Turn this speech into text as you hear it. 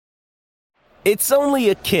It's only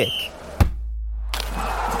a kick,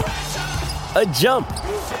 a jump,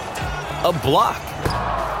 a block.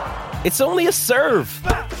 It's only a serve.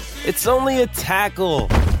 It's only a tackle,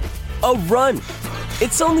 a run.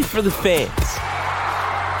 It's only for the fans.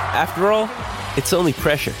 After all, it's only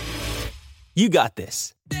pressure. You got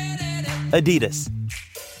this. Adidas.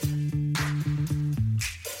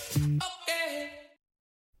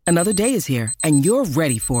 Another day is here, and you're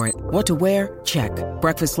ready for it. What to wear? Check.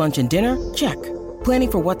 Breakfast, lunch, and dinner? Check.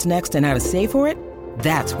 Planning for what's next and how to save for it?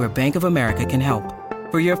 That's where Bank of America can help.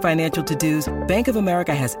 For your financial to-dos, Bank of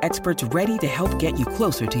America has experts ready to help get you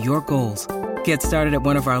closer to your goals. Get started at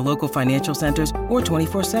one of our local financial centers or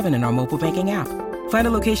 24/7 in our mobile banking app. Find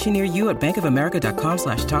a location near you at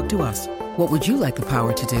bankofamerica.com/talktous. What would you like the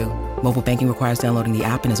power to do? Mobile banking requires downloading the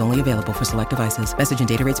app and is only available for select devices. Message and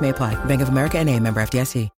data rates may apply. Bank of America N.A., member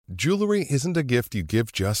FDIC. Jewelry isn't a gift you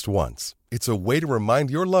give just once. It's a way to remind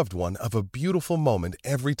your loved one of a beautiful moment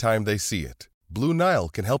every time they see it. Blue Nile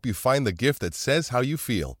can help you find the gift that says how you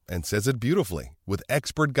feel and says it beautifully, with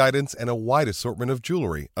expert guidance and a wide assortment of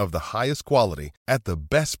jewelry of the highest quality at the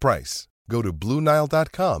best price. Go to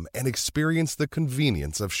BlueNile.com and experience the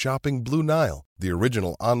convenience of shopping Blue Nile, the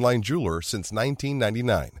original online jeweler since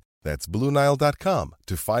 1999. That's BlueNile.com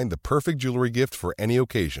to find the perfect jewelry gift for any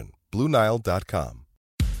occasion. BlueNile.com.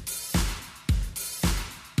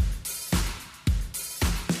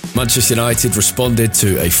 Manchester United responded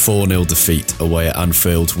to a 4-0 defeat away at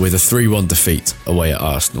Anfield with a 3-1 defeat away at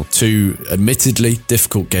Arsenal. Two admittedly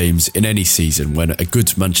difficult games in any season when a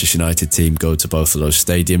good Manchester United team go to both of those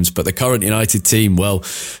stadiums. But the current United team, well,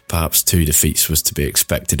 perhaps 2 defeats was to be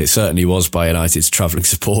expected. It certainly was by United's travelling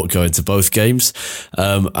support going to both games.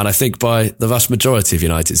 And I think by the vast majority of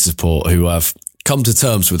United's support who have come to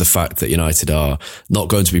terms with the fact that United are not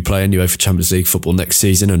going to be playing UEFA Champions League football next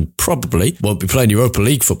season and probably won't be playing Europa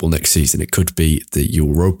League football next season. It could be the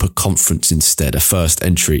Europa Conference instead, a first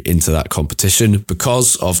entry into that competition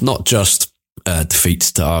because of not just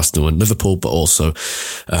defeats to Arsenal and Liverpool, but also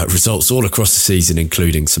results all across the season,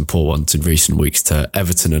 including some poor ones in recent weeks to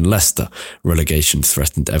Everton and Leicester. Relegation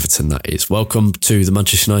threatened Everton, that is. Welcome to the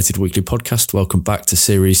Manchester United Weekly Podcast. Welcome back to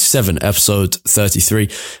Series 7, Episode 33,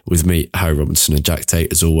 with me, Harry Robinson, and Jack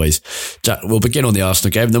Tate, as always. Jack, we'll begin on the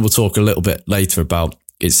Arsenal game, then we'll talk a little bit later about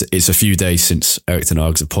It's a few days since Erik ten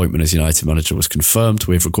Hag's appointment as United manager was confirmed.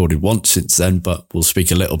 We've recorded once since then, but we'll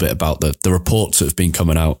speak a little bit about the reports that have been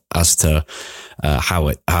coming out as to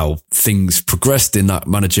how things progressed in that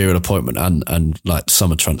managerial appointment and like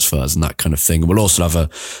summer transfers and that kind of thing. We'll also have a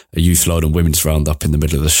youth load and women's roundup in the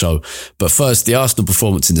middle of the show. But first, the Arsenal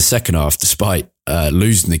performance in the second half, despite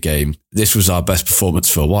losing the game, this was our best performance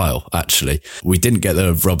for a while, actually. We didn't get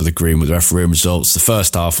the rub of the green with refereeing results. The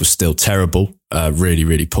first half was still terrible, really,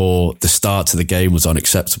 really poor. The start to the game was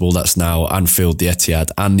unacceptable. That's now Anfield, the Etihad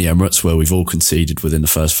and the Emirates, where we've all conceded within the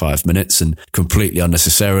first 5 minutes and completely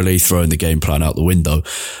unnecessarily throwing the game plan out the window.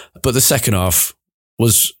 But the second half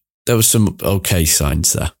there was some okay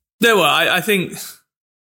signs there. There were. I think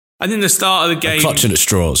the start of the game, I'm clutching at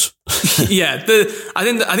straws. Yeah, I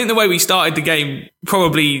think the way we started the game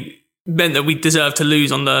probably meant that we deserved to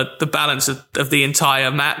lose on the balance of the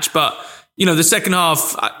entire match. But you know, the second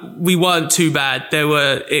half we weren't too bad.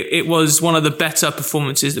 It was one of the better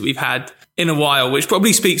performances that we've had in a while, which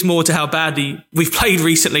probably speaks more to how badly we've played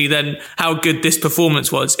recently than how good this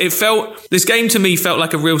performance was. This game to me felt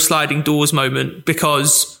like a real sliding doors moment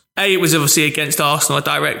because it was obviously against Arsenal, a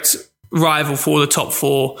direct rival for the top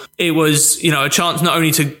four. It was, a chance not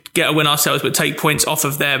only to get a win ourselves, but take points off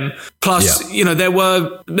of them. Plus, there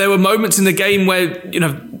were moments in the game where,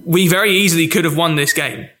 we very easily could have won this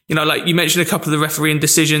game. Like you mentioned a couple of the refereeing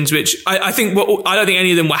decisions, which I don't think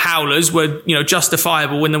any of them were howlers, were,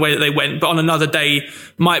 justifiable in the way that they went, but on another day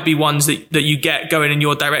might be ones that you get going in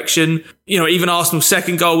your direction. Even Arsenal's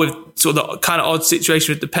second goal with sort of the kind of odd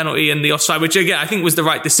situation with the penalty and the offside, which again, I think was the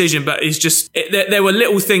right decision, but it's just, there were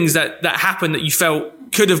little things that happened that you felt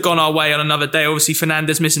could have gone our way on another day. Obviously,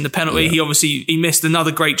 Fernandes missing the penalty. Yeah. He missed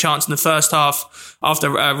another great chance in the first half after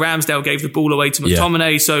Ramsdale gave the ball away to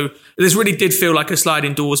McTominay. Yeah. So this really did feel like a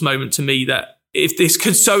sliding doors moment to me, that if this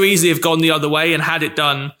could so easily have gone the other way and had it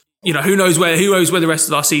done, who knows where the rest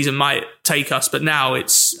of our season might take us. But now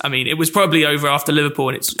it was probably over after Liverpool,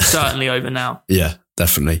 and it's certainly over now. Yeah,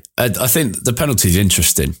 definitely. I think the penalty is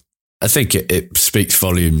interesting. I think it speaks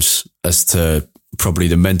volumes as to probably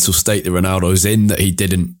the mental state that Ronaldo's in, that he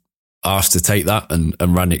didn't ask to take that. And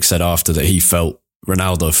Rangnick said after that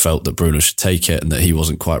Ronaldo felt that Bruno should take it and that he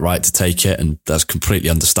wasn't quite right to take it. And that's completely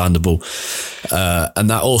understandable. And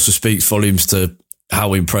that also speaks volumes to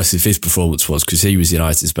how impressive his performance was, because he was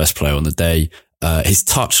United's best player on the day. his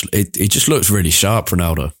touch, it just looks really sharp,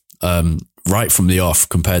 Ronaldo. Right from the off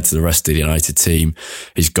compared to the rest of the United team.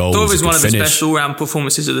 His goal was one of his best all-round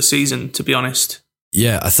performances of the season, to be honest.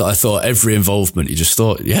 Yeah, I thought every involvement, you just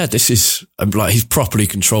thought, yeah, this is like he's properly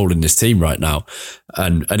controlling this team right now.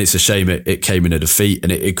 And it's a shame it came in a defeat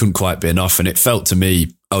and it couldn't quite be enough. And it felt to me,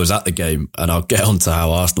 I was at the game, and I'll get on to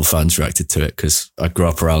how Arsenal fans reacted to it because I grew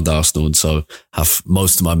up around Arsenal, and so have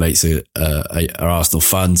most of my mates are Arsenal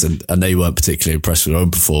fans, and they weren't particularly impressed with their own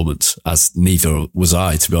performance, as neither was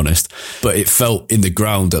I, to be honest. But it felt in the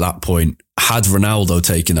ground at that point, had Ronaldo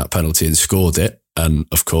taken that penalty and scored it, and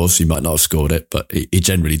of course he might not have scored it, but he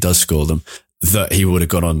generally does score them, that he would have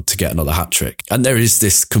gone on to get another hat-trick. And there is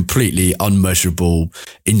this completely unmeasurable,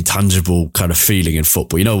 intangible kind of feeling in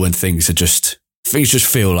football. You know, when things just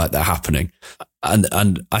feel like they're happening. And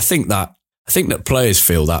I think that players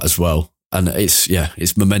feel that as well. And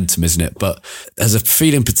it's momentum, isn't it? But there's a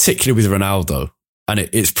feeling, particularly with Ronaldo, and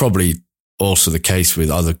it's probably also the case with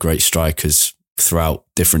other great strikers throughout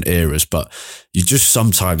different eras, but you just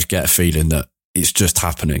sometimes get a feeling that it's just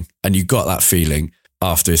happening. And you got that feeling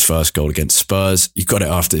after his first goal against Spurs. You got it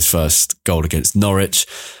after his first goal against Norwich.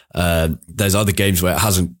 There's other games where it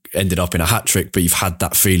hasn't ended up in a hat-trick, but you've had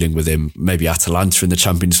that feeling with him, maybe Atalanta in the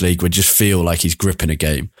Champions League, where you just feel like he's gripping a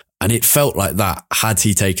game. And it felt like that. Had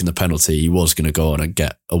he taken the penalty, he was going to go on and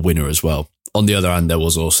get a winner as well. On the other hand, there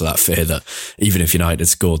was also that fear that even if United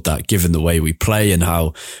scored that, given the way we play and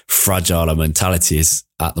how fragile our mentality is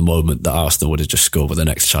at the moment, that Arsenal would have just scored with the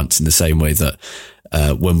next chance, in the same way that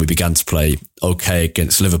when we began to play okay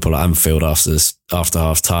against Liverpool at Anfield after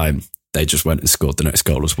half time, they just went and scored the next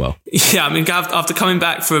goal as well. Yeah, I mean, after coming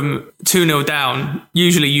back from 2-0 down,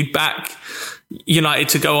 usually you'd back United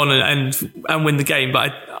to go on and win the game,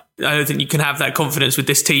 but I don't think you can have that confidence with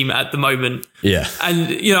this team at the moment. Yeah. And,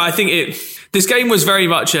 I think this game was very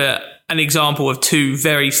much an example of two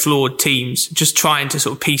very flawed teams just trying to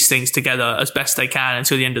sort of piece things together as best they can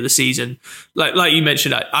until the end of the season. Like you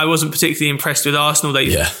mentioned, I wasn't particularly impressed with Arsenal.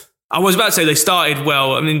 I was about to say they started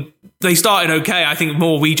well. I mean, they started okay. I think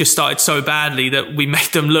we just started so badly that we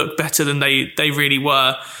made them look better than they really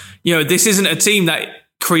were. This isn't a team that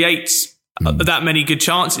creates that many good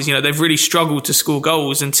chances. They've really struggled to score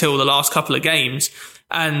goals until the last couple of games.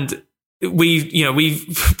 And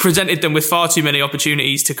we've presented them with far too many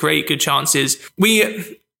opportunities to create good chances.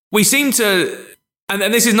 We seem to, and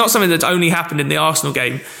this is not something that's only happened in the Arsenal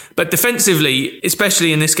game, but defensively,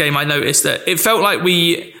 especially in this game, I noticed that it felt like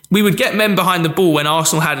we would get men behind the ball when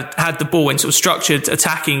Arsenal had the ball in sort of structured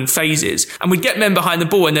attacking phases, and we'd get men behind the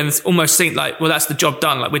ball and then almost think like, well, that's the job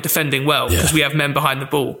done. Like, we're defending well because we have men behind the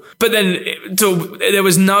ball. But then there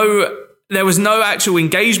was no actual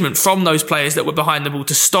engagement from those players that were behind the ball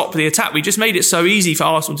to stop the attack. We just made it so easy for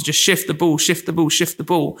Arsenal to just shift the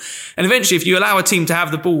ball. And eventually, if you allow a team to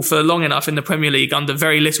have the ball for long enough in the Premier League under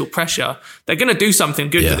very little pressure, they're going to do something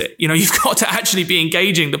good with it. You've got to actually be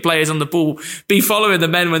engaging the players on the ball, be following the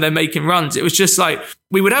men when they're making runs. It was just like,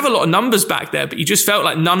 we would have a lot of numbers back there, but you just felt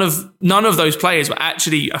like none of those players were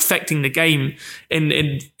actually affecting the game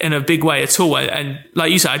in a big way at all. And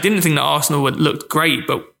like you said, I didn't think that Arsenal looked great,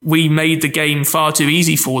 but we made the game far too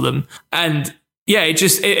easy for them. And yeah,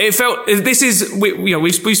 it felt,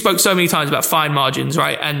 we spoke so many times about fine margins,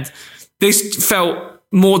 right? And this felt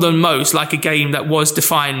more than most like a game that was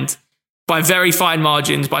defined by very fine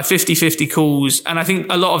margins, by 50-50 calls. And I think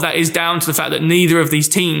a lot of that is down to the fact that neither of these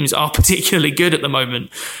teams are particularly good at the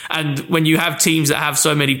moment. And when you have teams that have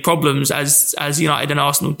so many problems as United and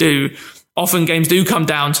Arsenal do, often games do come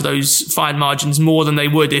down to those fine margins more than they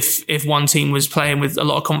would if one team was playing with a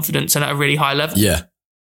lot of confidence and at a really high level. Yeah.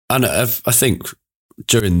 And I think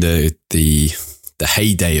during the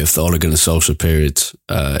heyday of the Ole Gunnar Solskjaer period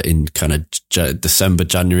in kind of December,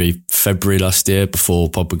 January, February last year, before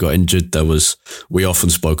Pogba got injured, we often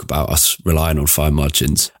spoke about us relying on fine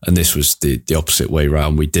margins, and this was the opposite way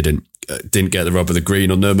round. We didn't get the rub of the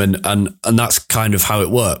green on them, and that's kind of how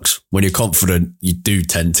it works. When you're confident, you do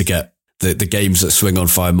tend to get the games that swing on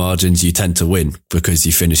fine margins. You tend to win because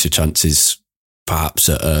you finish your chances perhaps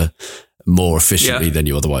at more efficiently than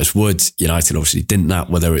you otherwise would. United obviously didn't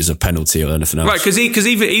that, whether it was a penalty or anything else. Right, because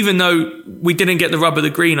even though we didn't get the rub of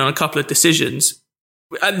the green on a couple of decisions,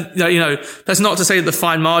 and that's not to say that the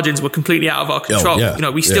fine margins were completely out of our control.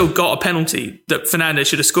 We still got a penalty that Fernandes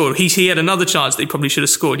should have scored. He had another chance that he probably should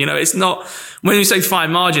have scored. It's not, when you say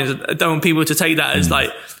fine margins, I don't want people to take that as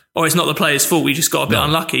like, or it's not the player's fault, we just got a bit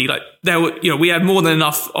unlucky. Like, we had more than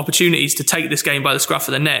enough opportunities to take this game by the scruff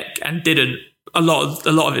of the neck and didn't. A lot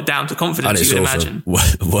of it down to confidence, you can imagine.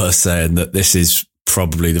 Worth saying that this is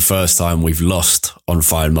probably the first time we've lost on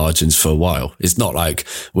fine margins for a while. It's not like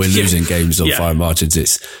we're losing games on fine margins.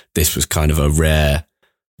 This was kind of a rare,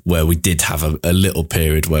 where we did have a little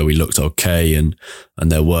period where we looked okay, and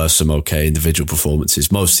there were some okay individual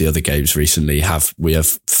performances. Most of the other games recently we have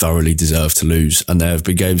thoroughly deserved to lose, and there have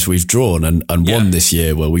been games we've drawn and won this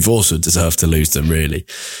year where we've also deserved to lose them, really.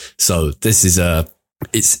 So this is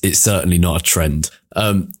it's certainly not a trend.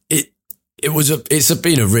 It's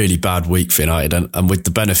been a really bad week for United, and with the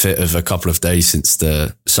benefit of a couple of days since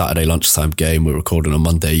the Saturday lunchtime game, we're recording on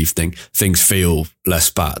Monday evening, things feel less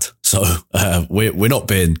bad. So we're not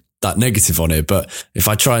being that negative on it, but if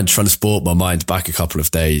I try and transport my mind back a couple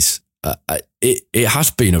of days, it has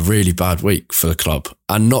been a really bad week for the club,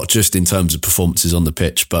 and not just in terms of performances on the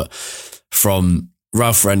pitch, but from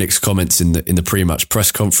Ralf Rangnick's comments in the pre-match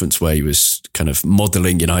press conference, where he was kind of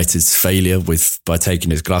modelling United's failure by taking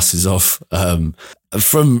his glasses off.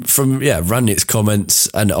 From Rangnick's comments,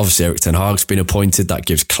 and obviously Erik ten Hag's been appointed, that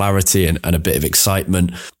gives clarity and a bit of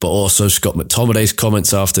excitement. But also Scott McTominay's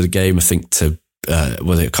comments after the game, I think I can't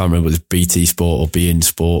remember whether it was BT Sport or beIN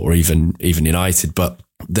Sport or even United, but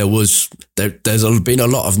there's been a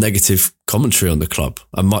lot of negative commentary on the club,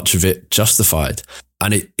 and much of it justified.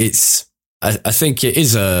 And I think it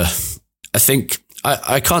is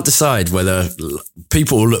I can't decide whether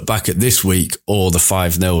people will look back at this week or the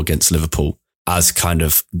 5-0 against Liverpool as kind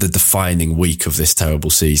of the defining week of this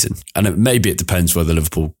terrible season. And maybe it depends whether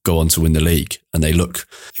Liverpool go on to win the league and they look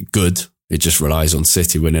good. It just relies on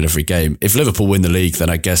City winning every game. If Liverpool win the league,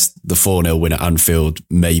 then I guess the 4-0 win at Anfield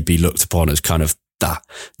may be looked upon as kind of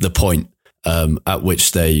the point at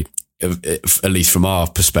which they, at least from our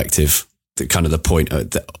perspective, kind of the point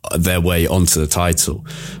their way onto the title.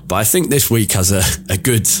 But I think this week has a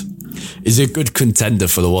good contender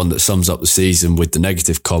for the one that sums up the season, with the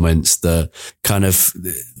negative comments, the kind of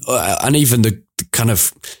and even the kind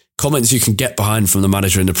of comments you can get behind from the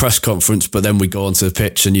manager in the press conference, but then we go onto the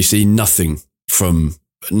pitch and you see no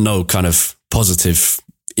kind of positive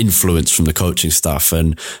influence from the coaching staff,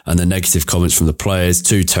 and the negative comments from the players,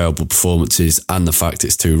 2 terrible performances, and the fact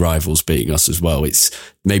it's 2 rivals beating us as well. It's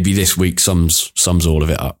maybe this week sums all of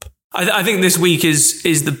it up. I think this week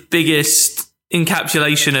is the biggest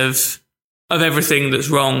encapsulation of everything that's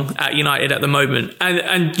wrong at United at the moment.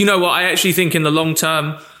 And you know what? I actually think in the long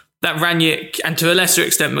term that Rangnick, and to a lesser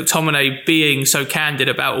extent McTominay, being so candid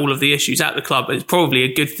about all of the issues at the club is probably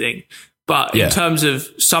a good thing. But in terms of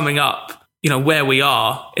summing up, where we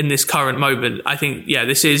are in this current moment, I think,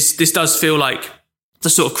 this does feel like the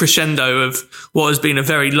sort of crescendo of what has been a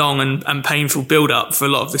very long and painful build up for a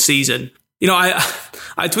lot of the season. I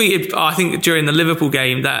tweeted, I think during the Liverpool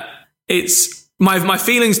game, that it's my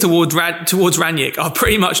feelings towards Rangnick are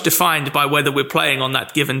pretty much defined by whether we're playing on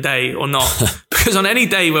that given day or not. Because on any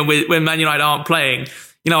day when Man United aren't playing,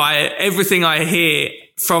 everything I hear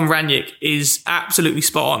from Rangnick is absolutely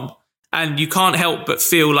spot on. And you can't help but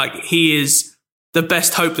feel like he is the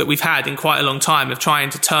best hope that we've had in quite a long time of trying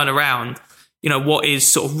to turn around, what is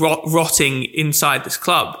sort of rotting inside this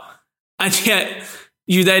club. And yet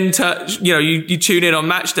you then, you tune in on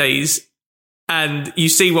match days and you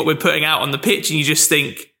see what we're putting out on the pitch, and you just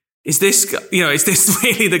think, is this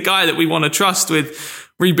really the guy that we want to trust with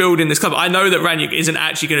rebuilding this club? I know that Rangnick isn't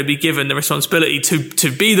actually going to be given the responsibility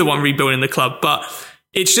to be the one rebuilding the club, but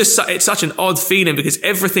it's such an odd feeling, because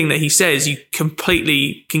everything that he says you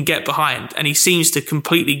completely can get behind, and he seems to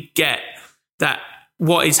completely get that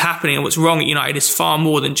what is happening and what's wrong at United is far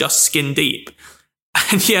more than just skin deep.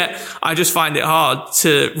 And yet I just find it hard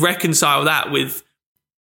to reconcile that with,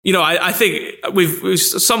 I think we've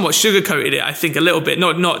somewhat sugarcoated it, I think, a little bit,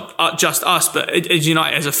 not just us, but as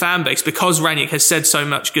United as a fan base, because Rangnick has said so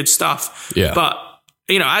much good stuff. Yeah. But,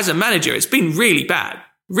 as a manager, it's been really bad.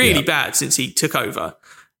 Really bad since he took over.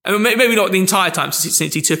 I mean, maybe not the entire time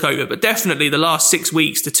since he took over, but definitely the last 6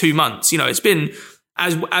 weeks to 2 months. It's been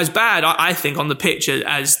as bad, I think, on the pitch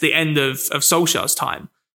as the end of Solskjaer's time.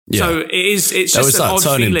 Yeah. So it's just there was an that odd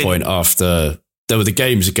turning feeling. point after there were the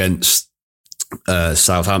games against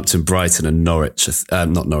Southampton, Brighton, and Norwich.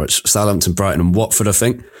 Not Norwich, Southampton, Brighton, and Watford, I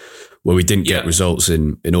think, where we didn't get results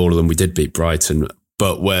in all of them. We did beat Brighton,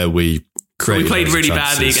 but where we played really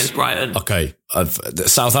badly against Brighton. Okay.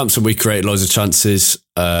 Southampton, we created loads of chances.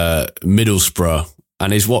 Middlesbrough.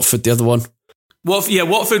 And is Watford the other one?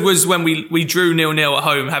 Watford was when we drew 0-0 at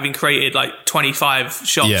home, having created like 25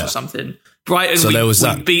 shots or something. Brighton,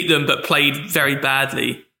 so we beat them, but played very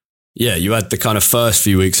badly. Yeah, you had the kind of first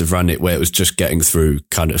few weeks of Rangnick where it was just getting through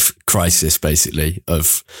kind of crisis, basically,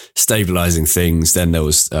 of stabilising things. Then there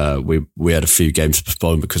was we had a few games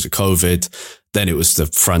postponed because of COVID. Then it was the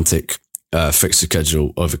frantic fixture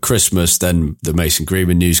schedule over Christmas. Then the Mason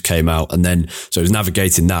Greenwood news came out, and then so it was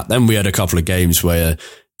navigating that. Then we had a couple of games where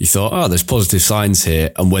you thought, oh, there's positive signs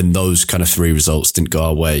here. And when those kind of 3 results didn't go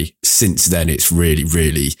our way, since then it's really,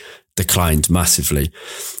 really declined massively.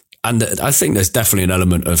 And I think there's definitely an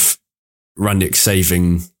element of Rangnick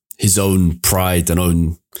saving his own pride and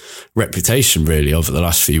own reputation really over the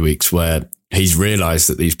last few weeks, where he's realised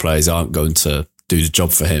that these players aren't going to do the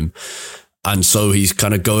job for him. And so he's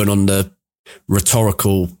kind of going on the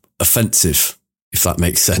rhetorical offensive, if that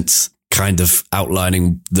makes sense, kind of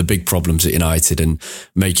outlining the big problems at United and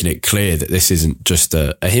making it clear that this isn't just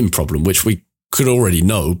a him problem, which we could already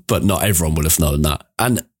know, but not everyone will have known that.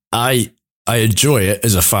 And I enjoy it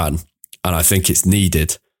as a fan, and I think it's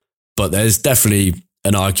needed, but there's definitely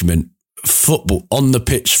an argument football on the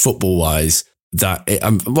pitch, football wise, that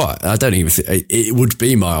I don't even think it would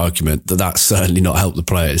be my argument that that's certainly not helped the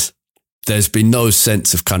players. There's been no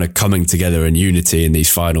sense of kind of coming together in unity in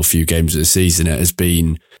these final few games of the season.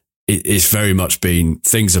 It's very much been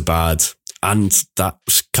things are bad, and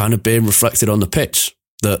that's kind of being reflected on the pitch,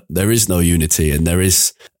 that there is no unity and there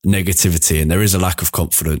is negativity and there is a lack of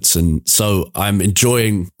confidence. And so I'm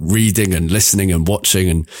enjoying reading and listening and watching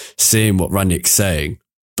and seeing what Rangnick's saying,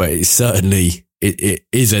 but it certainly it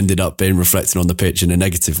is ended up being reflected on the pitch in a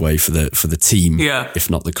negative way for the team, if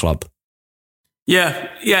not the club. Yeah.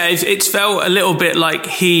 It's felt a little bit like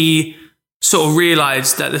he sort of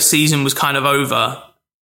realised that the season was kind of over,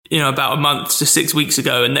 about a month to 6 weeks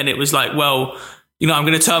ago. And then it was like, well, I'm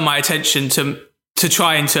going to turn my attention to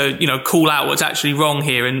trying to, call out what's actually wrong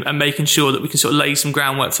here and making sure that we can sort of lay some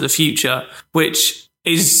groundwork for the future, which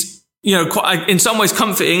is, quite, in some ways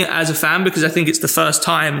comforting as a fan, because I think it's the first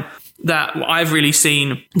time that I've really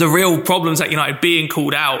seen the real problems at United being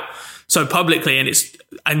called out so publicly. And it's,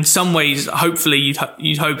 in some ways, hopefully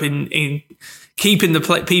you'd hope in keeping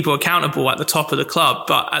the people accountable at the top of the club.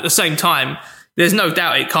 But at the same time, there's no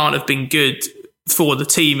doubt it can't have been good for the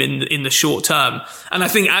team in the short term. And I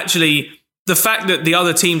think actually the fact that the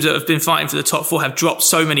other teams that have been fighting for the top 4 have dropped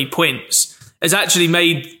so many points has actually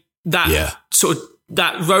made that sort of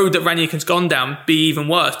that road that Rangnick has gone down be even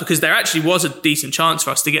worse, because there actually was a decent chance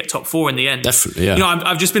for us to get top 4 in the end. Definitely, yeah.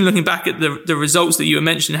 I've just been looking back at the results that you were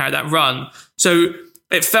mentioning, Harry, that run. So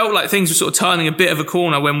it felt like things were sort of turning a bit of a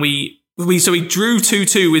corner when we drew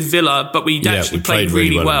 2-2 with Villa, but we actually played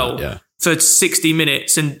really well for 60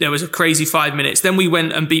 minutes, and there was a crazy 5 minutes. Then we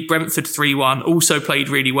went and beat Brentford 3-1, also played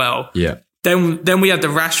really well. Yeah. Then we had the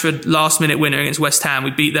Rashford last minute winner against West Ham. We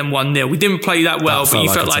beat them 1-0. We didn't play that well, but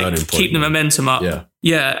you felt like keep the momentum up.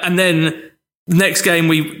 Yeah. And then the next game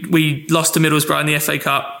we lost to Middlesbrough in the FA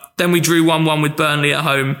Cup. Then we drew 1-1 with Burnley at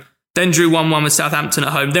home. Then drew 1-1 with Southampton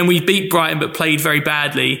at home. Then we beat Brighton but played very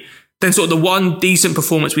badly. Then sort of the one decent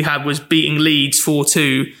performance we had was beating Leeds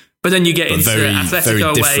 4-2. But then you get into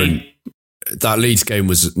Atletico away. That Leeds game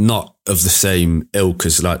was not of the same ilk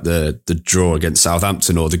as like the draw against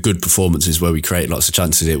Southampton or the good performances where we created lots of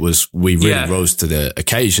chances. It was, we really rose to the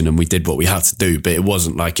occasion and we did what we had to do, but it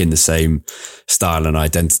wasn't like in the same style and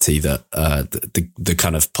identity that the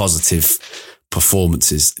kind of positive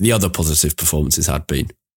performances, the other positive performances had been.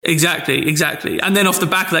 Exactly. And then off the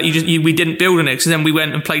back of that, we didn't build on it, because then we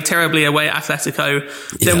went and played terribly away at Atletico.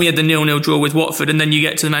 Then we had the 0-0 draw with Watford, and then you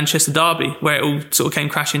get to the Manchester derby where it all sort of came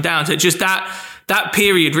crashing down. So just that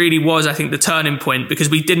period really was, I think, the turning point, because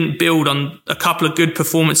we didn't build on a couple of good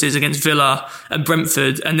performances against Villa and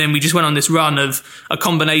Brentford, and then we just went on this run of a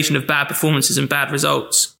combination of bad performances and bad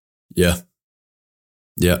results. Yeah.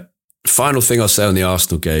 Final thing I'll say on the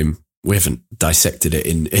Arsenal game. We haven't dissected it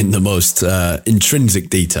in the most intrinsic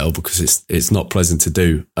detail because it's not pleasant to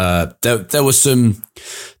do. There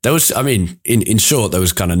was, I mean, in short, there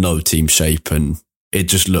was kind of no team shape, and it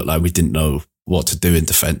just looked like we didn't know what to do in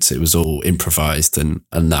defence. It was all improvised, and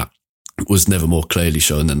that was never more clearly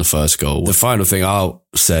shown than the first goal. The final thing I'll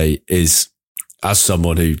say is, as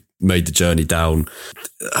someone who made the journey down,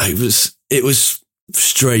 it was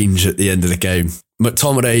strange at the end of the game.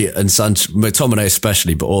 McTominay and Sancho, McTominay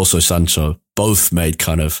especially, but also Sancho, both made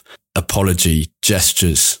kind of apology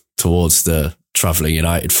gestures towards the travelling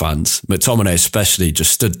United fans. McTominay especially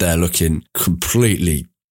just stood there looking completely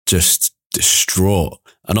just distraught.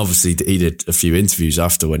 And obviously he did a few interviews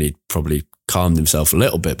after when he'd probably calmed himself a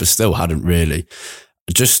little bit, but still hadn't really.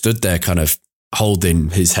 Just stood there kind of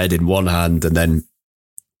holding his head in one hand and then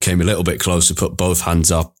came a little bit closer, put both hands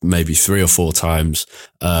up maybe 3 or 4 times,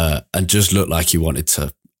 and just looked like he wanted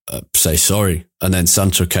to say sorry. And then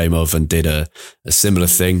Sancho came over and did a similar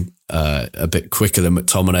thing, a bit quicker than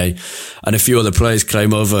McTominay. And a few other players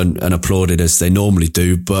came over and applauded as they normally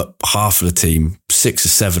do. But half of the team, 6 or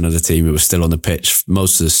 7 of the team who were still on the pitch,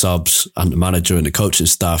 most of the subs and the manager and the coaching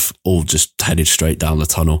staff all just headed straight down the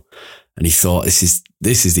tunnel. And he thought, this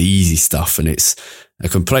is the easy stuff. And it's a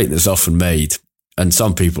complaint that's often made. And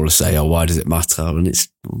some people will say, oh, why does it matter? And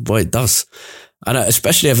it does. And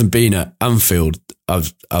especially having been at Anfield, I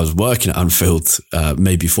was working at Anfield,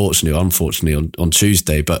 maybe fortunately or unfortunately on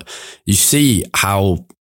Tuesday, but you see how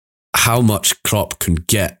much Klopp can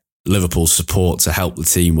get Liverpool's support to help the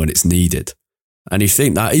team when it's needed. And you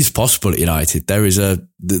think that is possible at United. There is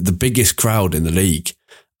the biggest crowd in the league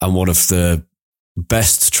and one of the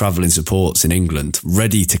best travelling supports in England,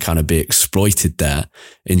 ready to kind of be exploited there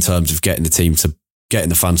in terms of getting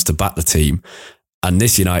the fans to back the team. And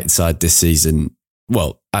this United side this season,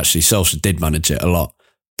 well, actually Solskjaer did manage it a lot,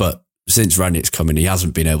 but since Ranić's come in, he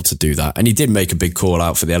hasn't been able to do that. And he did make a big call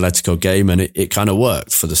out for the Atletico game and it kind of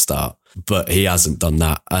worked for the start, but he hasn't done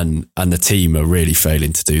that. And the team are really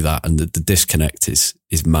failing to do that. And the disconnect is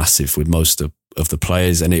massive with most of the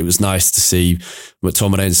players. And it was nice to see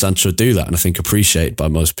McTominay and Sancho do that. And I think appreciated by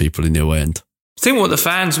most people in the away end. I think what the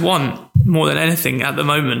fans want more than anything at the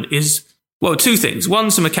moment is, well, 2 things.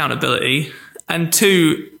 1, some accountability, and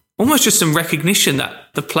 2, almost just some recognition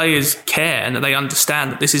that the players care and that they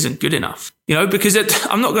understand that this isn't good enough. You know, because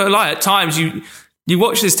I'm not going to lie, at times you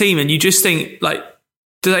watch this team and you just think, like,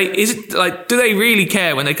 do they really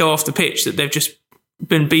care when they go off the pitch that they've just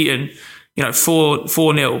been beaten,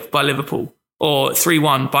 4-0 by Liverpool or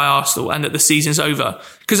 3-1 by Arsenal and that the season's over?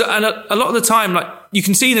 Because a lot of the time, like, you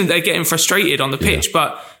can see them, they're getting frustrated on the pitch,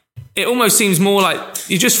 but it almost seems more like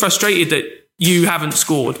you're just frustrated that you haven't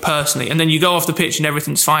scored personally, and then you go off the pitch and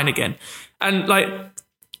everything's fine again. And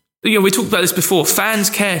we talked about this before.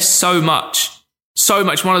 Fans care so much.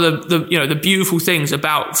 One of the beautiful things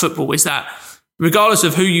about football is that regardless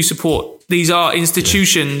of who you support, these are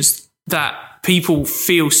institutions that people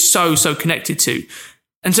feel so connected to.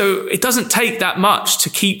 And so it doesn't take that much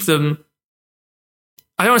to keep them,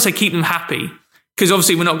 I don't want to say keep them happy, because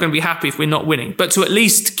obviously we're not going to be happy if we're not winning, but to at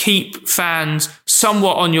least keep fans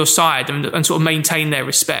somewhat on your side and sort of maintain their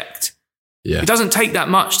respect. Yeah. It doesn't take that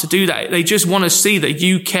much to do that. They just want to see that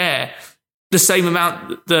you care the same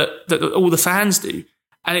amount that all the fans do.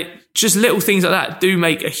 And just little things like that do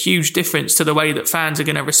make a huge difference to the way that fans are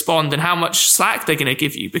going to respond and how much slack they're going to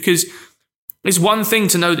give you. Because it's one thing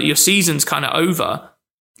to know that your season's kind of over.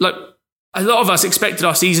 Like, a lot of us expected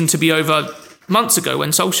our season to be over months ago when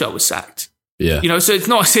Solskjaer was sacked. Yeah. So it's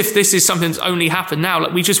not as if this is something that's only happened now.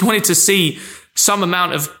 Like, we just wanted to see some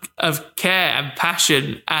amount of care and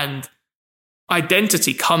passion and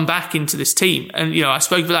identity come back into this team. And, I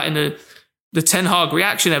spoke about that in the Ten Hag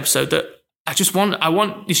reaction episode, that I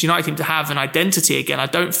want this United team to have an identity again. I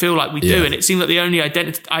don't feel like we do. And it seems like the only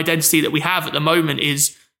identity that we have at the moment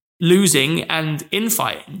is losing and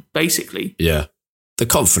infighting, basically. Yeah. The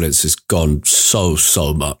confidence has gone so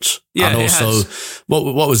much. Yeah, and also, what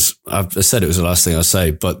was, I said it was the last thing I'll say,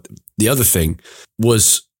 but the other thing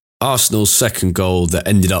was Arsenal's second goal that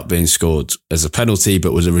ended up being scored as a penalty,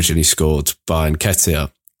 but was originally scored by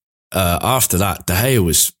Nketiah. After that, De Gea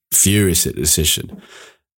was furious at the decision.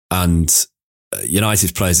 And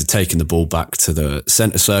United's players had taken the ball back to the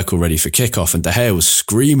centre circle ready for kickoff, and De Gea was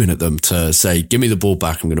screaming at them to say, give me the ball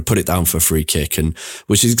back, I'm going to put it down for a free kick, and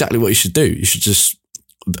which is exactly what you should do. You should just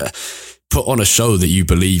put on a show that you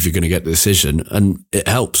believe you're going to get the decision, and it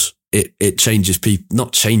helps. It changes people,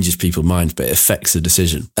 not changes people's minds, but it affects the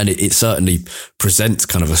decision. And it certainly presents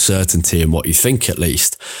kind of a certainty in what you think, at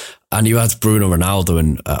least. And you had Bruno Ronaldo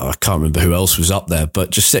and I can't remember who else was up there,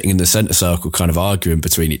 but just sitting in the centre circle, kind of arguing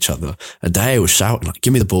between each other. And De Gea was shouting, like,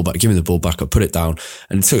 give me the ball back, I'll put it down.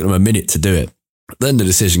 And it took them a minute to do it. Then the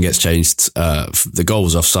decision gets changed. The goal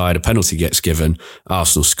was offside, a penalty gets given,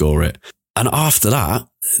 Arsenal score it. And after that,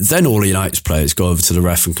 then all United's players go over to the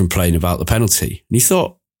ref and complain about the penalty. And he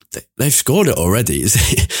thought, they've scored it already.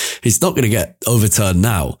 It's not going to get overturned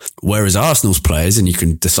now. Whereas Arsenal's players, and you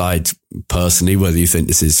can decide personally whether you think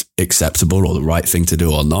this is acceptable or the right thing to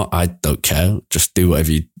do or not, I don't care. Just do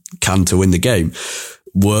whatever you can to win the game.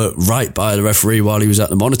 Were right by the referee while he was at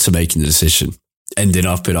the monitor making the decision, ending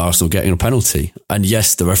up in Arsenal getting a penalty. And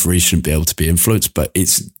yes, the referee shouldn't be able to be influenced, but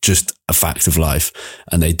it's just a fact of life.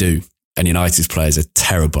 And they do. And United's players are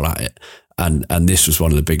terrible at it. And this was one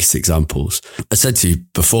of the biggest examples. I said to you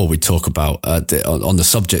before we talk about on the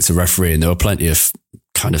subject of refereeing, there were plenty of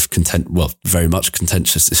kind of very much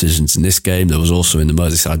contentious decisions in this game. There was also in the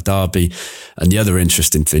Merseyside derby. And the other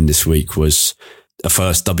interesting thing this week was a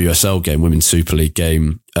first WSL game, Women's Super League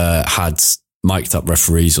game, had mic'd up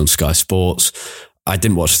referees on Sky Sports. I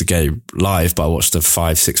didn't watch the game live, but I watched a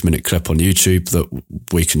 5-6 minute clip on YouTube that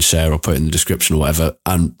we can share or put in the description or whatever.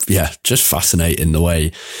 And yeah, just fascinating the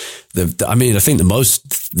way I think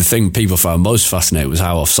the thing people found most fascinating was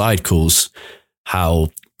how offside calls, how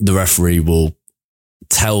the referee will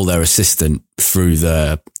tell their assistant through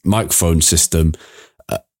the microphone system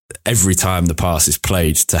every time the pass is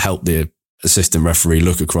played to help the assistant referee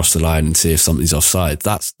look across the line and see if something's offside.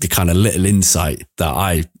 That's the kind of little insight that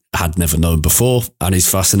I had never known before and is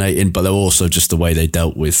fascinating, but they're also just the way they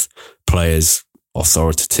dealt with players,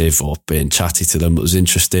 authoritative or being chatty to them, that was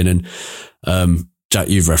interesting. And Jack,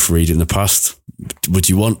 you've refereed in the past. Would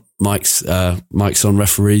you want mics on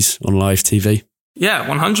referees on live TV? Yeah,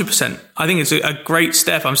 100%. I think it's a great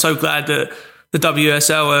step. I'm so glad that the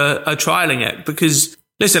WSL are trialing it because,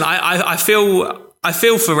 listen, I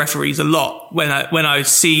feel for referees a lot when I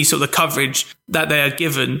see sort of the coverage that they are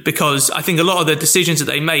given, because I think a lot of the decisions that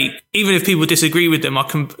they make, even if people disagree with them,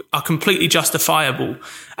 are completely justifiable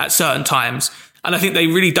at certain times. And I think they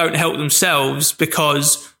really don't help themselves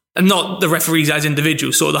because, and not the referees as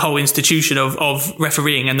individuals, sort of the whole institution of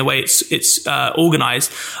refereeing and the way it's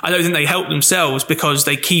organized. I don't think they help themselves because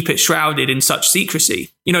they keep it shrouded in such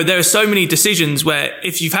secrecy. You know, there are so many decisions where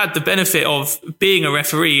if you've had the benefit of being a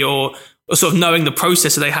referee or sort of knowing the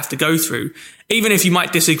process that they have to go through, even if you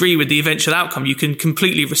might disagree with the eventual outcome, you can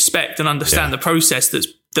completely respect and understand the process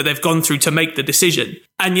that they've gone through to make the decision.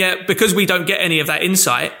 And yet, because we don't get any of that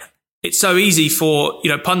insight, it's so easy for, you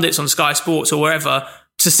know, pundits on Sky Sports or wherever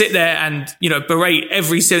to sit there and, you know, berate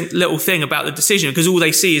every little thing about the decision because all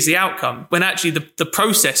they see is the outcome, when actually the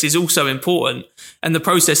process is also important and the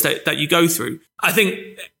process that you go through. I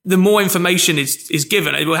think the more information is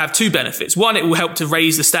given, it will have two benefits. One, it will help to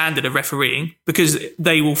raise the standard of refereeing because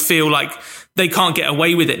they will feel like they can't get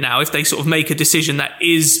away with it now if they sort of make a decision that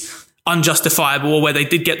is unjustifiable or where they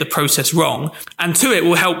did get the process wrong. And two, it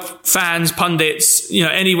will help fans, pundits, you know,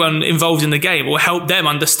 anyone involved in the game, will help them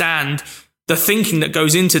understand the thinking that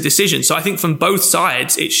goes into decisions. So I think from both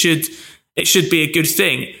sides, it should be a good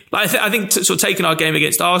thing. Like I think sort of taking our game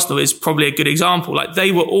against Arsenal is probably a good example. Like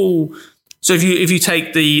they were all, so if you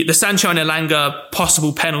take the Sancho and Elanga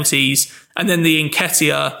possible penalties and then the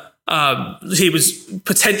Nketiah, he was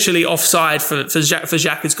potentially offside for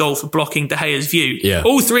Xhaka's goal for blocking De Gea's view. Yeah.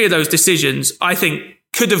 All three of those decisions, I think,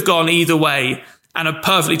 could have gone either way and are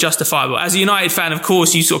perfectly justifiable. As a United fan, of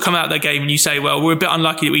course, you sort of come out of that game and you say, well, we're a bit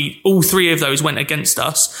unlucky that all three of those went against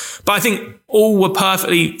us. But I think all were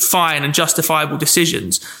perfectly fine and justifiable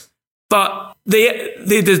decisions. But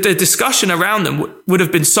the discussion around them would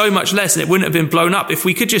have been so much less and it wouldn't have been blown up if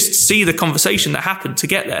we could just see the conversation that happened to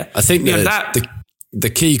get there. I think the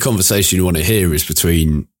key conversation you want to hear is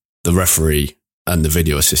between the referee and the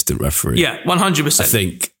video assistant referee. Yeah, 100%. I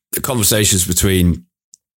think the conversations between,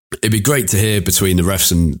 it'd be great to hear between the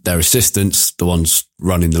refs and their assistants, the ones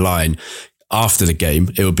running the line, after the game.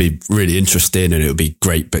 It would be really interesting and it would be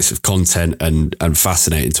great bits of content and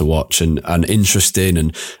fascinating to watch and interesting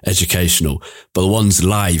and educational. But the ones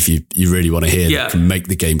live, you really want to hear that can make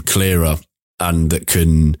the game clearer and that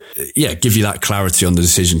can, give you that clarity on the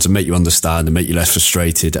decision to make you understand and make you less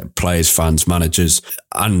frustrated, players, fans, managers,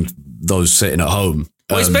 and those sitting at home.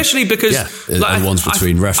 Well, especially because and ones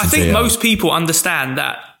between ref and I think VAR. most people understand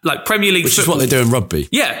that, like Premier League which football, is what they do in rugby.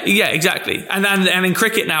 Yeah, exactly. And in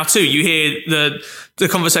cricket now too, you hear the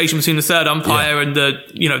conversation between the third umpire and the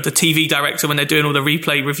TV director when they're doing all the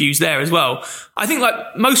replay reviews there as well. I think like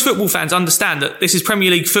most football fans understand that this is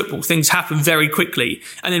Premier League football. Things happen very quickly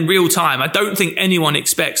and in real time. I don't think anyone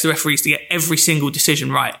expects the referees to get every single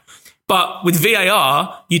decision right. But with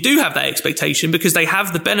VAR, you do have that expectation because they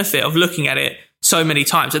have the benefit of looking at it so many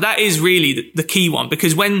times. So that is really the key one,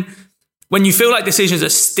 because when you feel like decisions are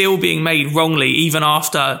still being made wrongly, even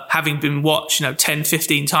after having been watched, 10,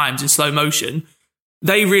 15 times in slow motion,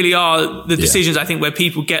 they really are the decisions, I think, where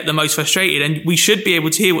people get the most frustrated. And we should be able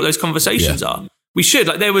to hear what those conversations are. We should.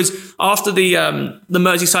 Like there was, after the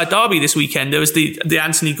Merseyside derby this weekend, there was the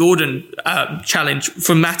Anthony Gordon challenge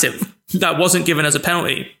from Matip that wasn't given as a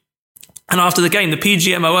penalty. And after the game, the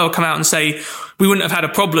PGMOL come out and say, we wouldn't have had a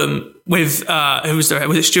problem with, who was there?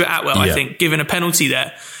 Was it Stuart Atwell, I think, giving a penalty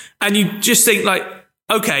there. And you just think like,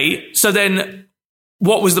 okay, so then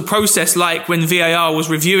what was the process like when VAR was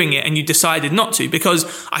reviewing it and you decided not to? Because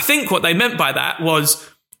I think what they meant by that was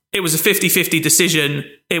it was a 50-50 decision.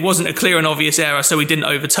 It wasn't a clear and obvious error, so he didn't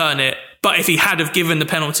overturn it. But if he had have given the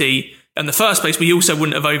penalty, in the first place, we also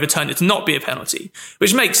wouldn't have overturned it to not be a penalty,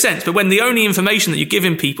 which makes sense. But when the only information that you're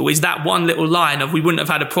giving people is that one little line of we wouldn't have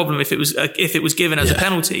had a problem if it was given as a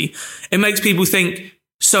penalty, it makes people think,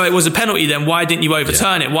 so it was a penalty then, why didn't you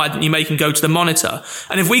overturn it? Why didn't you make him go to the monitor?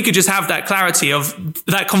 And if we could just have that clarity of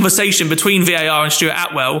that conversation between VAR and Stuart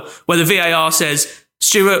Atwell, where the VAR says,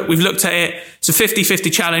 Stuart, we've looked at it, it's a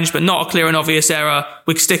 50-50 challenge, but not a clear and obvious error,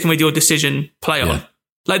 we're sticking with your decision, play on.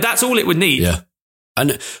 Like, that's all it would need. Yeah.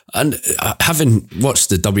 And having watched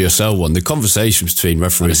the WSL one, the conversations between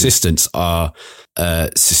referee and assistants are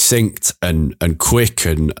succinct and quick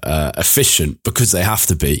and efficient because they have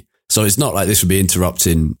to be. So it's not like this would be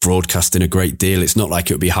interrupting broadcasting a great deal. It's not like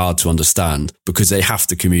it would be hard to understand because they have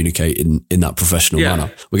to communicate in that professional manner.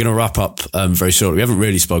 We're going to wrap up very shortly. We haven't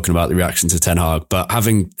really spoken about the reaction to Ten Hag, but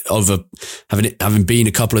having been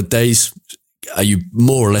a couple of days, are you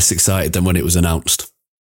more or less excited than when it was announced?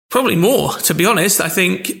 Probably more, to be honest. I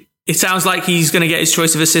think it sounds like he's going to get his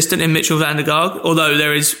choice of assistant in Mitchell van der Gaag, although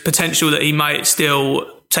there is potential that he might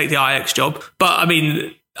still take the Ajax job. But I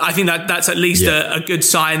mean, I think that's at least a good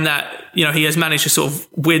sign that, you know, he has managed to sort of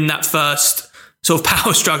win that first sort of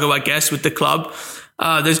power struggle, I guess, with the club.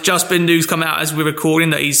 There's just been news come out as we're recording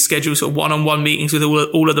that he's scheduled sort of one-on-one meetings with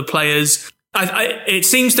all of the players. It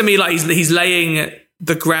seems to me like he's laying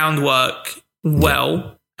the groundwork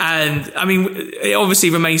well. And I mean, it obviously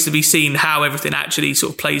remains to be seen how everything actually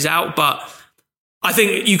sort of plays out. But I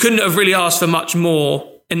think you couldn't have really asked for much more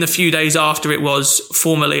in the few days after it was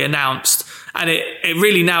formally announced. And it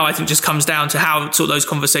really now, I think, just comes down to how sort of those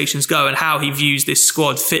conversations go and how he views this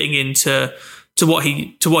squad fitting into what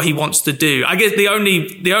he wants to do. I guess the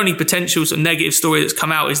only potential sort of negative story that's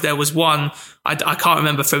come out is there was one, I can't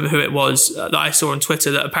remember from who it was, that I saw on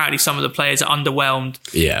Twitter, that apparently some of the players are underwhelmed.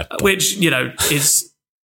 Yeah. Which, you know, is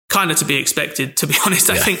kind of to be expected, to be honest.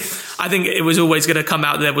 I think it was always going to come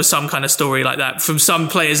out that there was some kind of story like that from some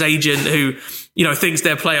player's agent who, you know, thinks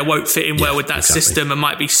their player won't fit in well with that system and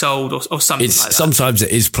might be sold or something like that. Sometimes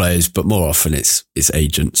it is players, but more often it's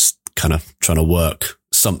agents kind of trying to work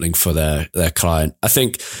something for their client. I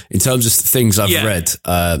think in terms of things I've read,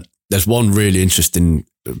 there's one really interesting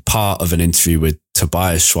part of an interview with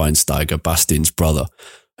Tobias Schweinsteiger, Bastian's brother,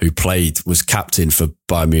 who was captain for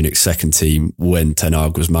Bayern Munich's second team when Ten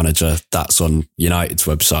Hag was manager. That's on United's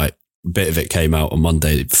website. A bit of it came out on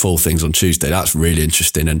Monday, full things on Tuesday. That's really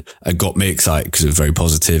interesting and got me excited because it was very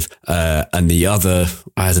positive. And I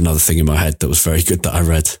had another thing in my head that was very good that I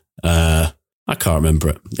read. I can't remember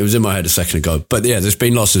it. It was in my head a second ago. But yeah, there's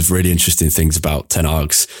been lots of really interesting things about Ten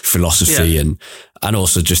Hag's philosophy and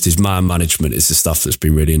also just his man management is the stuff that's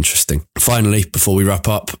been really interesting. Finally, before we wrap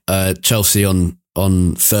up, Chelsea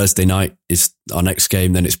on Thursday night is our next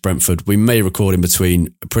game, then it's Brentford. We may record in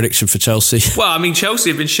between. A prediction for Chelsea? Well, I mean, Chelsea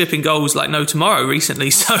have been shipping goals like no tomorrow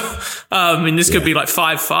recently, so I mean, this could be like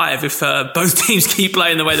 5-5 if both teams keep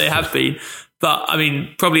playing the way they have been. But I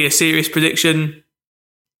mean, probably a serious prediction.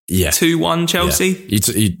 2-1 Chelsea.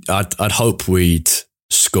 Yeah. I'd hope we'd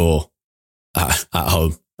score at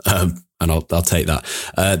home. And I'll take that.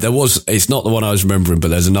 It's not the one I was remembering, but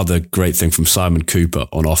there's another great thing from Simon Cooper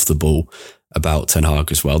on Off the Ball about Ten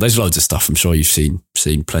Hag as well. There's loads of stuff. I'm sure you've seen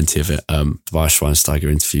plenty of it. Tobias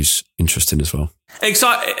Schweinsteiger interviews, interesting as well.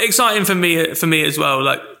 Exciting for me as well.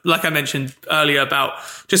 Like I mentioned earlier about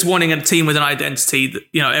just wanting a team with an identity. That,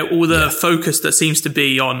 you know, all the focus that seems to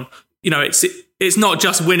be on, you know, it's not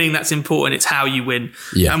just winning that's important. It's how you win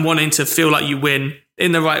and wanting to feel like you win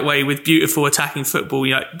in the right way with beautiful attacking football.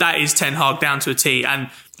 You know, that is Ten Hag down to a T. And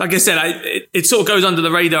like I said, it sort of goes under the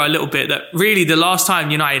radar a little bit that really the last time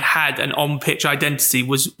United had an on-pitch identity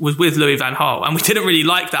was with Louis van Gaal. And we didn't really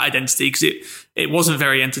like that identity because it wasn't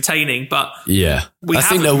very entertaining. But we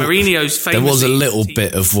think Mourinho's famous. There was a little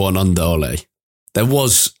bit of one under Ole. There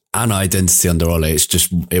was an identity under Ole. It's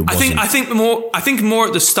just it wasn't. I think more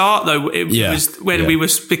at the start though. It was when we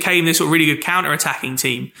became this sort of really good counter-attacking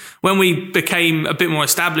team. When we became a bit more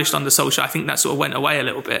established under Solskjaer, I think that sort of went away a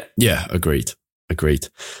little bit. Yeah, agreed.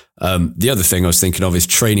 The other thing I was thinking of is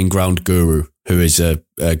Training Ground Guru, who is a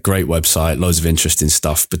great website, loads of interesting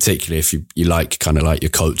stuff, particularly if you like kind of like your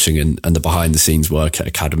coaching and the behind the scenes work at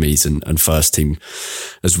academies and first team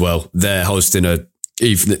as well. They're hosting a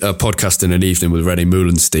podcast in an evening with René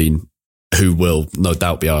Moulenstein, who will no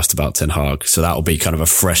doubt be asked about Ten Hag. So that'll be kind of a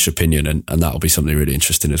fresh opinion and that'll be something really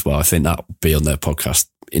interesting as well. I think that'll be on their podcast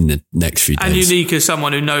in the next few days. And unique as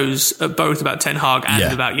someone who knows both about Ten Hag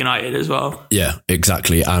and about United as well. Yeah,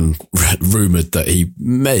 exactly. And rumoured that he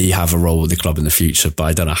may have a role with the club in the future, but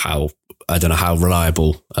I don't know how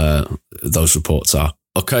reliable those reports are.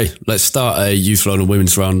 Okay, let's start a Youth Loan and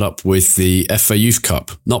Women's Roundup with the FA Youth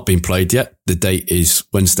Cup. Not been played yet. The date is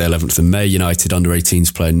Wednesday, 11th of May. United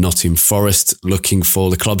under-18s playing Nottingham Forest, looking for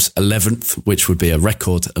the club's 11th, which would be a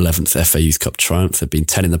record 11th FA Youth Cup triumph. There have been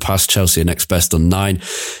 10 in the past. Chelsea are next best on 9.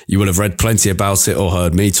 You will have read plenty about it or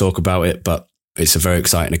heard me talk about it, but it's a very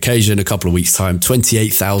exciting occasion. A couple of weeks' time,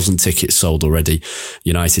 28,000 tickets sold already.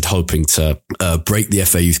 United hoping to break the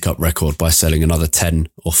FA Youth Cup record by selling another 10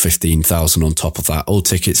 or 15,000 on top of that. All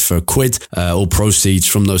tickets for £1. All proceeds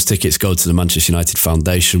from those tickets go to the Manchester United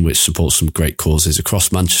Foundation, which supports some great causes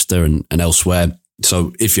across Manchester and elsewhere.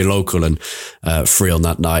 So if you're local and free on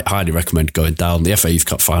that night, highly recommend going down. The FA Youth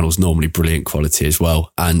Cup final is normally brilliant quality as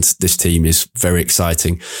well. And this team is very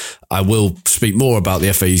exciting. I will speak more about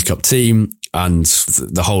the FA Youth Cup team and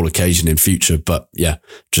the whole occasion in future. But yeah,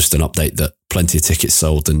 just an update that plenty of tickets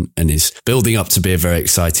sold and is building up to be a very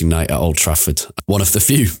exciting night at Old Trafford. One of the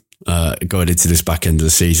few going into this back end of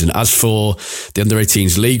the season. As for the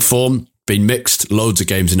under-18s league form, been mixed, loads of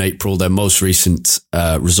games in April. Their most recent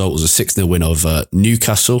result was a 6-0 win over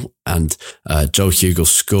Newcastle, and Joe Hugill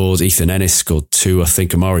scored. Ethan Ennis scored 2. I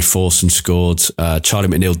think Amari Forson scored. Charlie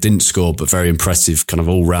McNeil didn't score, but very impressive kind of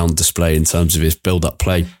all-round display in terms of his build-up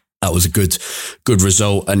play. That was a good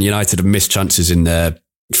result, and United have missed chances in their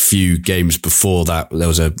few games before that. There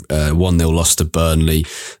was a 1-0 loss to Burnley.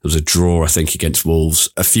 There was a draw, I think, against Wolves.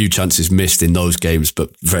 A few chances missed in those games,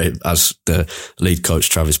 but very, as the lead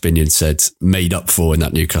coach Travis Binion said, made up for in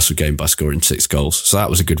that Newcastle game by scoring 6 goals. So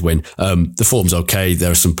that was a good win. The form's okay.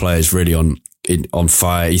 There are some players really on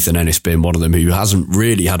fire, Ethan Ennis being one of them, who hasn't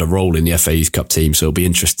really had a role in the FA Youth Cup team. So it'll be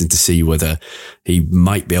interesting to see whether he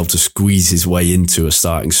might be able to squeeze his way into a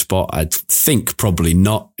starting spot. I think probably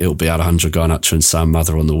not. It'll be Alejandro Garnacho and Sam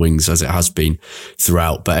Mather on the wings, as it has been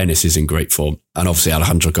throughout. But Ennis is in great form. And obviously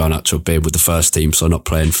Alejandro Garnacho being with the first team, so not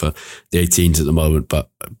playing for the 18s at the moment, but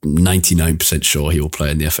 99% sure he will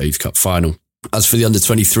play in the FA Youth Cup final. As for the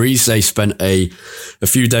under-23s, they spent a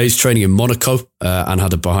few days training in Monaco and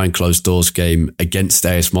had a behind-closed doors game against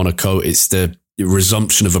AS Monaco. It's the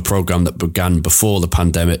resumption of a programme that began before the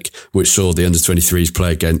pandemic, which saw the under-23s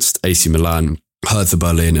play against AC Milan, Hertha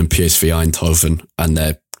Berlin and PSV Eindhoven, and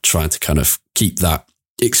they're trying to kind of keep that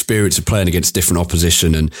experience of playing against different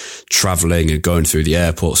opposition and travelling and going through the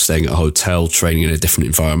airport, staying at a hotel, training in a different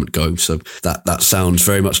environment going. So that sounds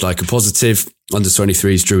very much like a positive.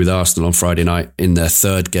 Under-23s drew with Arsenal on Friday night in their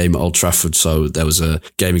third game at Old Trafford. So there was a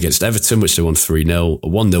game against Everton, which they won 3-0, a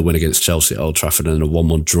 1-0 win against Chelsea at Old Trafford, and a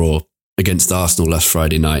 1-1 draw against Arsenal last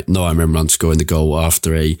Friday night. Noam Imran scoring the goal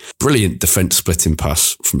after a brilliant defence splitting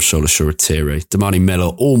pass from Shola Shoretire. Damani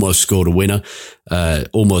Miller almost scored a winner,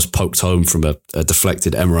 almost poked home from a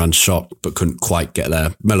deflected Imran shot, but couldn't quite get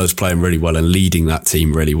there. Mello's playing really well and leading that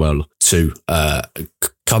team really well too.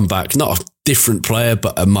 Come back, not a different player,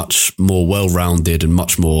 but a much more well-rounded and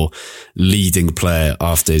much more leading player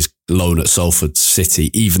after his loan at Salford City,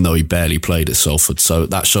 even though he barely played at Salford. So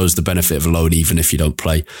that shows the benefit of a loan, even if you don't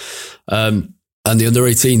play. And the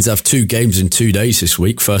under-18s have 2 games in 2 days this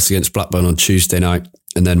week. First against Blackburn on Tuesday night,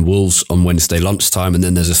 and then Wolves on Wednesday lunchtime. And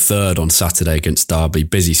then there's a third on Saturday against Derby.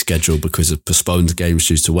 Busy schedule because of postponed games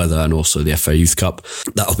due to weather and also the FA Youth Cup.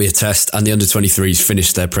 That'll be a test. And the under-23s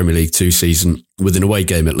finished their Premier League 2 season with an away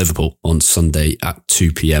game at Liverpool on Sunday at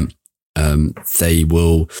 2 p.m. They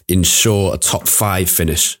will ensure a top 5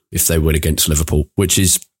 finish if they win against Liverpool, which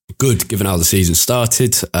is good given how the season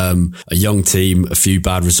started. A young team, a few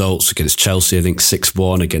bad results against Chelsea, I think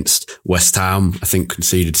 6-1 against West Ham, I think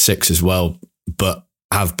conceded 6 as well, but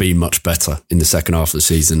have been much better in the second half of the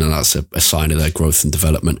season, and that's a sign of their growth and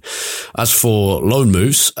development. As for loan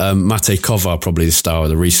moves, Mate Kovar, probably the star of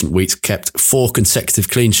the recent weeks, kept 4 consecutive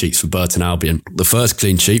clean sheets for Burton Albion. The first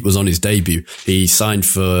clean sheet was on his debut. He signed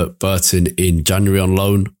for Burton in January on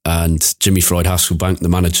loan, and Jimmy Floyd Hasselbank, the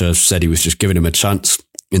manager, said he was just giving him a chance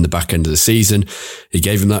in the back end of the season. He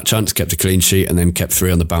gave him that chance, kept a clean sheet, and then kept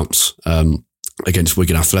 3 on the bounce. Against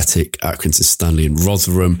Wigan Athletic, Accrington Stanley and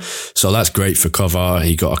Rotherham. So that's great for Kovar.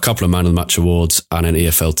 He got a couple of Man of the Match awards and an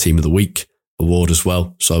EFL Team of the Week award as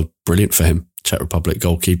well. So brilliant for him. Czech Republic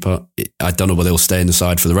goalkeeper. I don't know whether he'll stay in the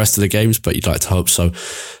side for the rest of the games, but you'd like to hope so.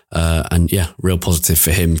 And yeah, real positive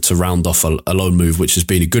for him to round off a loan move, which has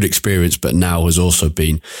been a good experience, but now has also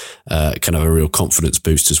been kind of a real confidence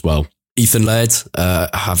boost as well. Ethan Laird,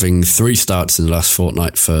 having 3 starts in the last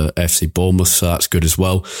fortnight for FC Bournemouth, so that's good as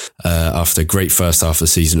well. After a great first half of the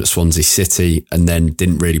season at Swansea City, and then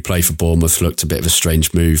didn't really play for Bournemouth, looked a bit of a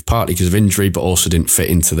strange move, partly because of injury, but also didn't fit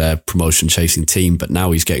into their promotion-chasing team. But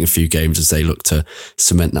now he's getting a few games as they look to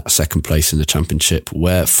cement that second place in the Championship,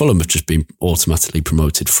 where Fulham have just been automatically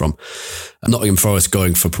promoted from. Nottingham Forest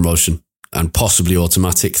going for promotion and possibly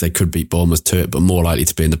automatic. They could beat Bournemouth to it, but more likely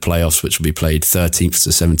to be in the playoffs, which will be played 13th to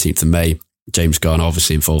 17th of May. James Garner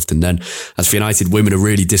obviously involved in then. As for United women, a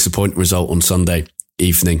really disappointing result on Sunday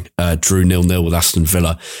evening, drew 0-0 with Aston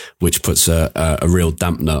Villa, which puts a real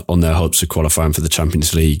dampener on their hopes of qualifying for the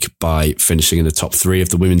Champions League by finishing in the top 3 of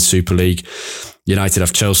the Women's Super League. United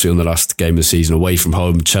have Chelsea on the last game of the season away from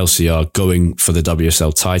home. Chelsea are going for the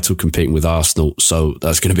WSL title, competing with Arsenal, so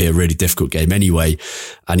that's going to be a really difficult game anyway.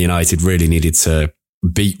 And United really needed to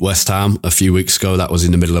beat West Ham a few weeks ago. That was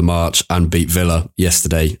in the middle of March, and beat Villa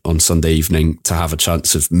yesterday on Sunday evening to have a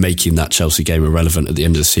chance of making that Chelsea game irrelevant at the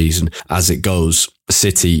end of the season. As it goes,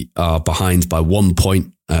 City are behind by 1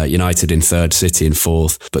 point. United in third, City in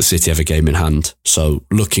fourth, but City have a game in hand. So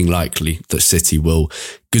looking likely that City will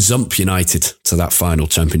gazump United to that final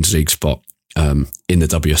Champions League spot in the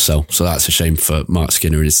WSL. So that's a shame for Mark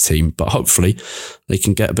Skinner and his team, but hopefully they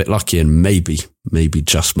can get a bit lucky and maybe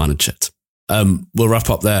just manage it. We'll wrap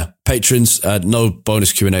up there. Patrons, no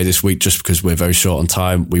bonus Q&A this week just because we're very short on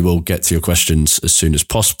time. We will get to your questions as soon as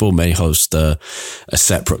possible. May host a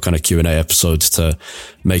separate kind of Q&A episodes to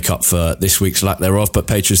make up for this week's lack thereof. But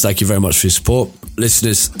patrons, thank you very much for your support.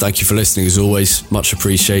 Listeners, thank you for listening as always. Much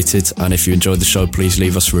appreciated. And if you enjoyed the show, please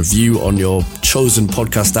leave us a review on your chosen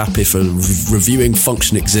podcast app. If a reviewing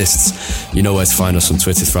function exists, you know where to find us on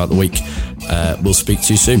Twitter throughout the week. We'll speak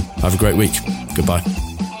to you soon. Have a great week. Goodbye.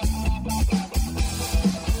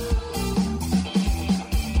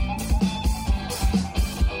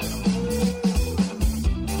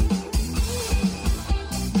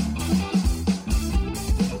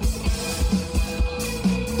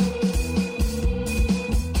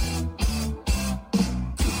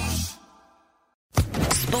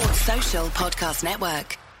 Podcast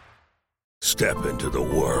Network. Step into the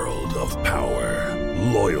world of power,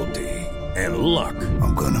 loyalty, and luck.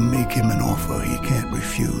 I'm gonna make him an offer he can't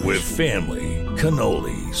refuse. With family,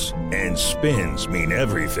 cannolis, and spins mean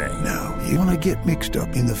everything. Now, you wanna get mixed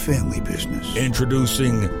up in the family business.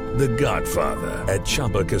 Introducing The Godfather at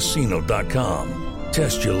ChumbaCasino.com.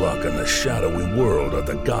 Test your luck in the shadowy world of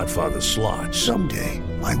The Godfather slot. Someday,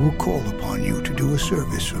 I will call upon you to do a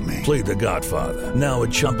service for me. Play The Godfather, now at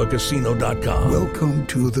ChumbaCasino.com. Welcome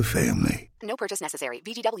to the family. No purchase necessary.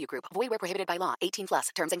 VGW Group. Void where prohibited by law.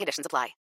 18+. Terms and conditions apply.